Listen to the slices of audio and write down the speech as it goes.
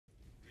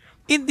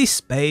In this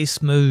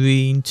Space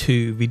Marine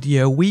 2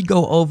 video, we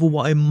go over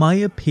what in my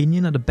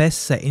opinion are the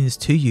best settings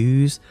to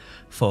use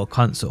for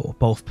console,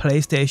 both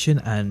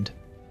PlayStation and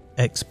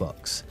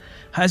Xbox.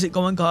 How's it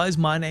going, guys?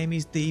 My name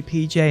is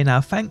DPJ. Now,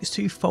 thanks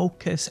to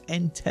Focus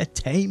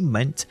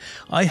Entertainment,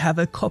 I have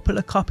a couple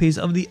of copies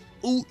of the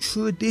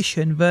Ultra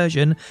Edition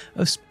version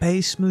of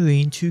Space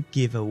Marine to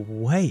give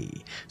away.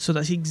 So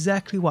that's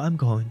exactly what I'm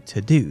going to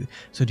do.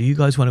 So do you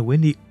guys want to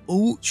win the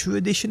Ultra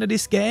Edition of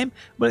this game?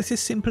 Well, it's as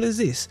simple as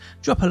this.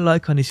 Drop a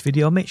like on this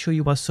video, make sure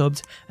you are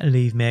subbed, and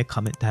leave me a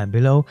comment down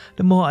below.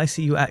 The more I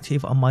see you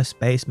active on my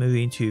Space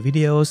Marine 2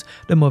 videos,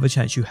 the more of a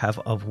chance you have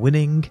of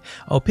winning.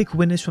 I'll pick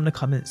winners from the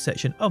comment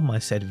section of my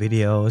said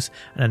videos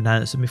and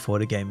announce them before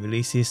the game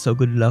releases, so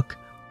good luck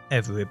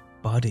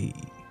everybody.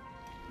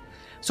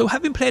 So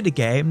having played the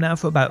game now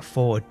for about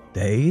 4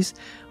 days,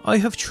 I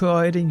have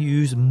tried and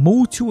used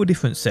multiple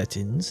different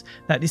settings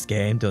that this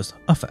game does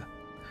offer.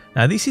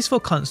 Now this is for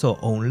console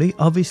only.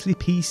 Obviously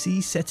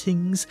PC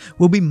settings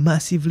will be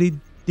massively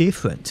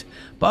different,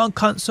 but on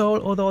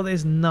console, although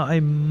there's not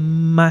a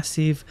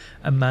massive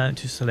amount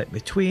to select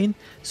between,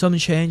 some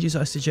changes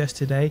I suggest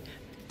today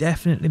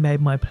definitely made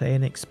my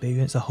playing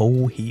experience a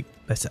whole heap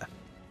better.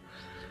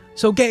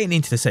 So getting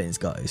into the settings,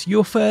 guys,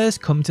 you'll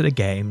first come to the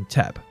game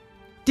tab.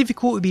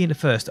 Difficulty being the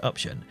first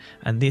option,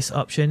 and this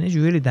option is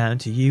really down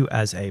to you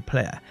as a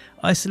player.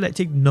 I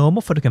selected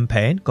normal for the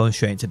campaign, going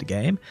straight into the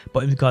game,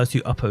 but in regards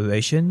to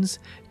operations,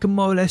 you can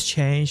more or less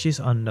change this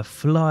on the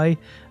fly,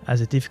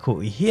 as the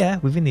difficulty here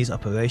within these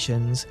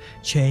operations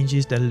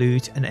changes the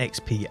loot and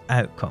XP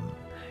outcome.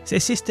 It's a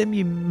system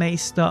you may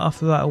start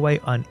off right away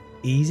on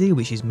easy,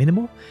 which is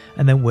minimal,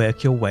 and then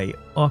work your way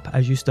up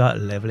as you start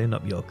leveling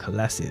up your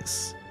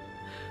classes.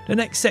 The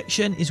next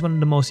section is one of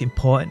the most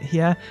important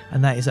here,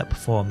 and that is at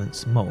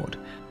performance mode.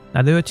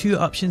 Now there are two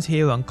options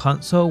here on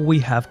console. We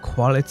have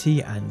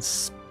quality and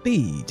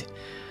speed.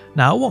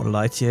 Now I won't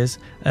lie to you,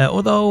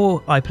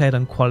 although I played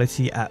on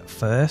quality at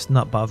first,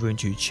 not bothering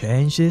to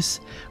change this,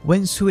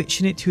 when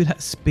switching it to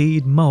that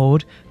speed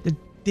mode, the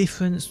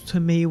difference to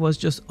me was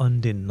just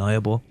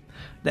undeniable.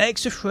 The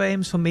extra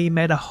frames for me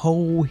made a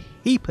whole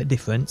heap of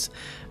difference,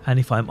 and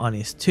if I'm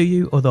honest to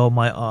you, although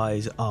my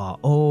eyes are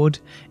old,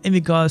 in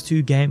regards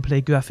to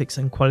gameplay, graphics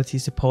and quality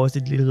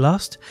supposedly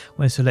lost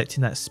when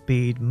selecting that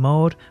speed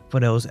mode for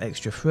those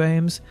extra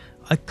frames,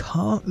 I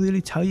can't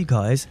really tell you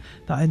guys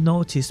that I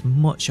noticed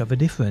much of a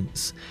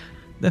difference.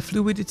 The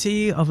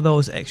fluidity of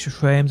those extra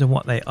frames and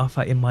what they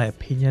offer, in my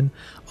opinion,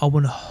 are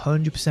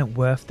 100%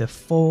 worth the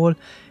fall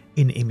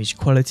in image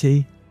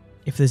quality,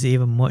 if there's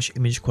even much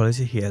image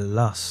quality here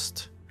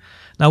lost.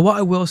 Now what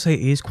I will say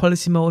is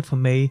quality mode for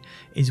me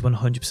is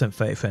 100%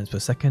 30 frames per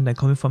second, and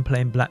coming from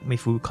playing Black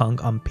Myth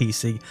Wukong on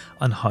PC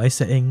on high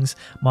settings,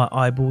 my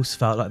eyeballs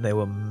felt like they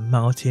were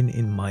melting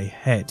in my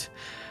head.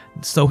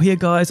 So here,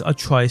 guys, I'll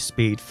try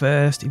speed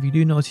first. If you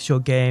do notice your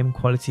game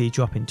quality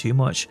dropping too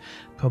much,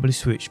 probably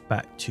switch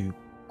back to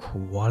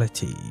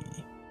quality.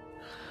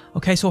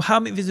 Okay, so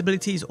helmet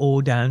visibility is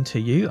all down to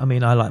you. I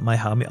mean, I like my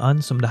helmet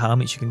on. Some of the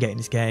helmets you can get in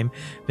this game,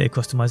 their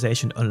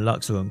customization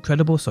unlocks are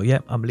incredible. So yeah,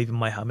 I'm leaving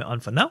my helmet on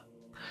for now.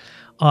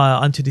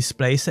 Onto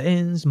display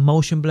settings.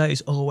 Motion blur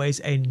is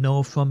always a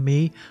no from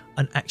me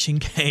on action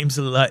games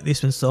like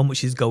this when so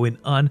much is going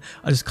on.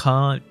 I just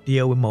can't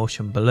deal with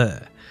motion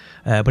blur.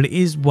 But it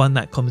is one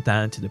that comes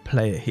down to the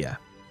player here.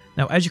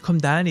 Now as you come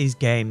down these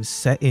game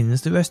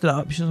settings, the rest of the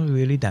options are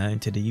really down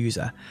to the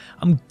user.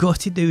 I'm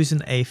gutted there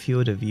isn't a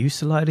field of view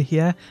slider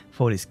here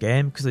for this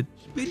game, because I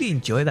really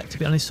enjoy that, to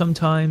be honest.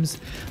 Sometimes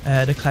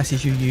the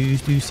classes you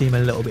use do seem a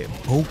little bit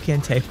bulky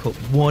and take up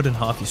more than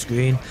half your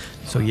screen.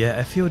 So yeah,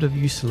 a field of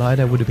view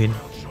slider would have been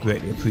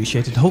greatly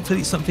appreciated.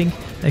 Hopefully it's something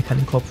they can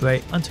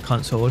incorporate onto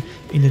console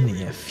in the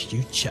near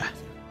future.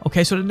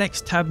 Okay, so the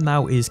next tab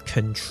now is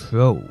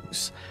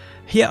controls.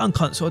 Here on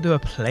console there are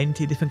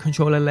plenty of different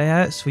controller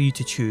layouts for you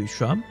to choose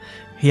from.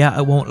 Here,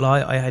 I won't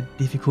lie, I had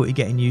difficulty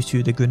getting used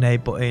to the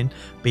grenade button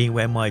being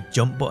where my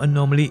jump button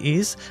normally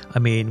is. I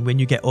mean, when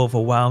you get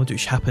overwhelmed,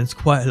 which happens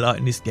quite a lot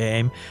in this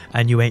game,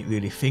 and you ain't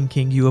really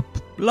thinking, you will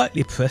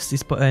likely press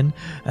this button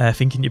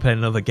thinking you're playing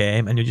another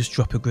game, and you'll just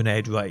drop a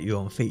grenade right at your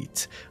own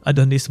feet. I've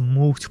done this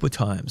multiple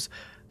times.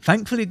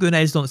 Thankfully,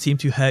 grenades don't seem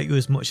to hurt you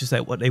as much as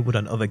what they would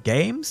on other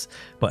games,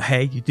 but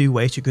hey, you do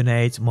waste your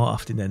grenades more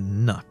often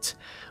than not.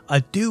 I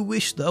do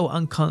wish though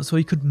on console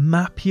you could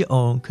map your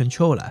own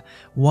controller.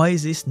 Why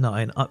is this not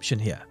an option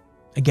here?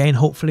 Again,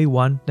 hopefully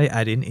one they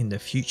add in the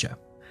future.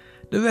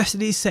 The rest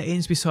of these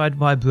settings, beside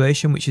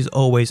vibration, which is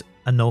always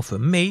a no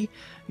from me,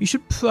 you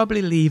should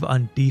probably leave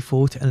on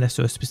default unless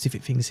there are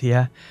specific things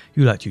here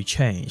you like to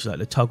change, like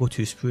the toggle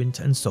to sprint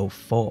and so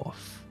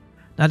forth.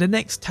 Now the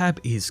next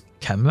tab is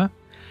camera.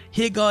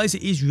 Here, guys,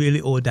 it is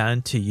really all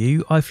down to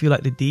you. I feel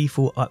like the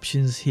default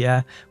options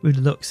here with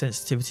look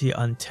sensitivity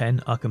on 10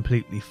 are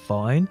completely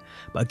fine.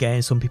 But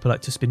again, some people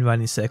like to spin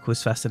around in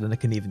circles faster than they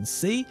can even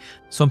see.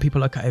 Some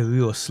people like a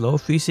real slow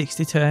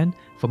 360 turn.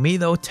 For me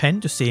though,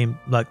 10 just seemed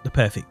like the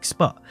perfect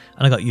spot,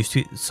 and I got used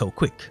to it so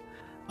quick.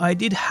 I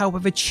did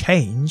however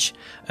change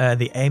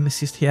the aim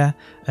assist here.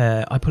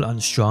 I put it on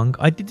strong.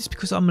 I did this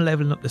because I'm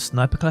leveling up the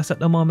sniper class at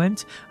the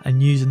moment,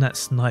 and using that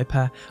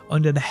sniper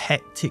under the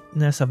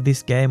hecticness of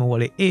this game and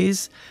what it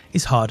is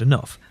hard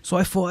enough. So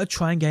I thought I'd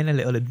try and gain a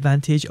little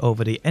advantage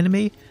over the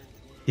enemy.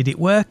 Did it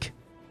work?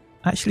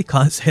 I actually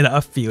can't say that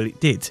I feel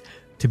it did,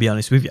 to be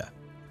honest with you.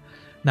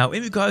 Now,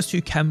 in regards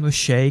to camera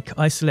shake,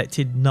 I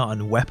selected not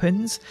on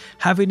weapons.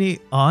 Having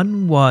it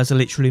on was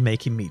literally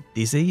making me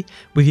dizzy.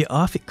 With it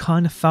off, it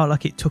kind of felt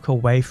like it took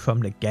away from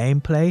the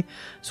gameplay,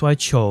 so I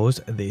chose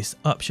this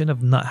option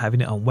of not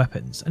having it on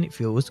weapons, and it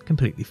feels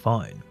completely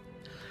fine.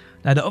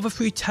 Now, the other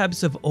three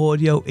tabs of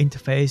audio,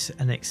 interface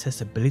and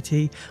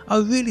accessibility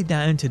are really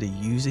down to the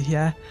user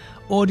here.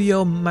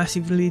 Audio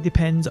massively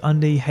depends on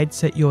the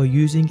headset you're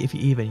using, if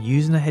you're even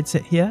using a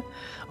headset here.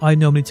 I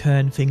normally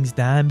turn things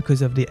down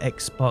because of the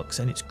Xbox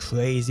and its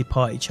crazy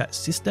party chat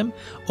system,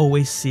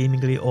 always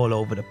seemingly all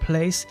over the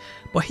place,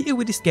 but here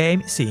with this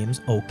game it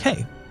seems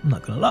okay, I'm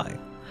not gonna lie.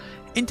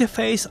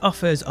 Interface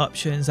offers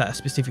options that are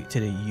specific to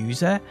the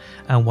user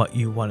and what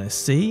you want to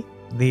see.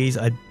 These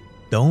I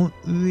don't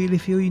really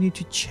feel you need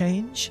to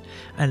change.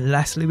 And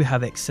lastly, we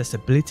have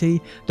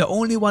accessibility. The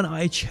only one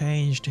I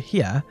changed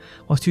here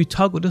was to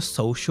toggle the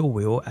social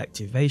wheel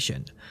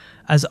activation,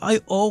 as I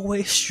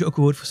always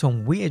struggled for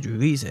some weird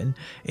reason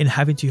in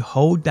having to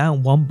hold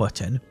down one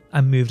button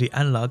and move the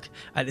analog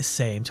at the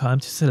same time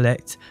to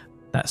select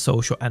that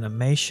social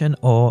animation,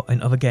 or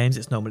in other games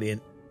it's normally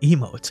an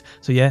emote.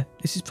 So yeah,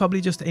 this is probably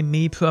just a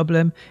me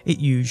problem. It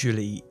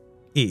usually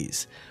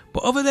is.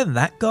 But other than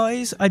that,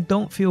 guys, I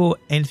don't feel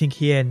anything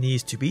here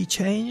needs to be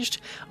changed.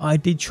 I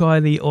did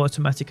try the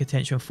automatic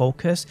attention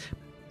focus,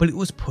 but it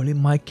was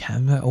pulling my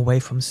camera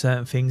away from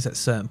certain things at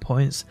certain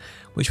points,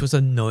 which was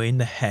annoying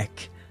the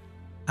heck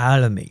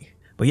out of me.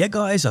 But yeah,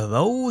 guys,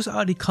 those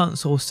are the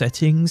console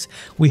settings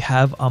we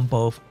have on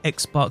both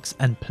Xbox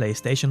and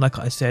PlayStation. Like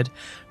I said,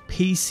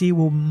 PC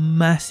will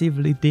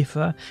massively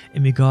differ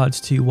in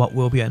regards to what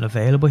will be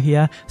unavailable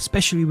here,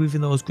 especially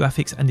within those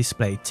graphics and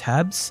display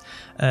tabs.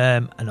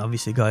 And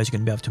obviously, guys, you're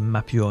going to be able to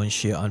map your own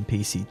shit on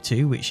PC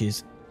too, which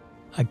is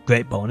a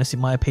great bonus in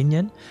my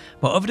opinion.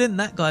 But other than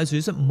that, guys, there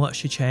isn't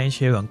much to change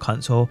here on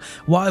console.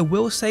 What I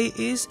will say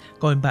is,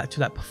 going back to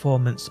that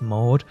performance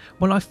mode,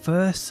 when I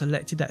first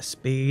selected that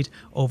speed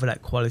over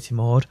that quality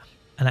mode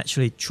and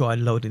actually tried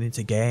loading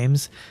into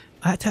games,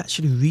 I had to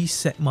actually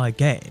reset my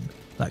game,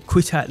 like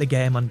quit out the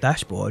game on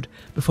dashboard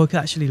before I could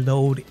actually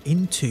load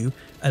into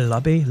a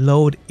lobby,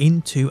 load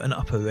into an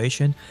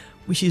operation,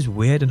 which is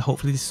weird, and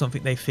hopefully this is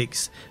something they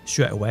fix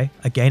straight away.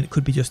 Again, it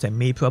could be just a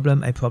me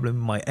problem, a problem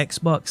with my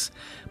Xbox,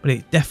 but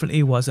it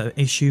definitely was an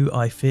issue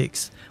I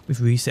fixed with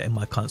resetting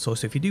my console.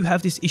 So if you do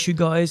have this issue,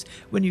 guys,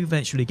 when you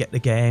eventually get the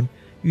game,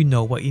 you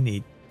know what you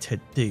need to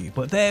do.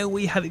 But there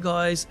we have it,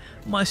 guys,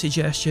 my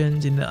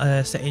suggestions in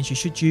the settings you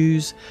should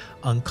use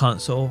on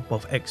console,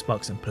 both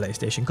Xbox and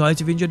PlayStation.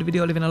 Guys, if you enjoyed the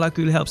video, leaving a like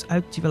really helps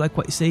out. If you like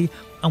what you see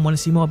and want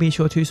to see more, be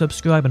sure to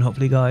subscribe, and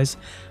hopefully, guys,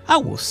 I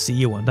will see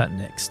you on that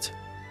next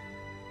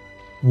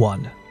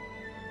one.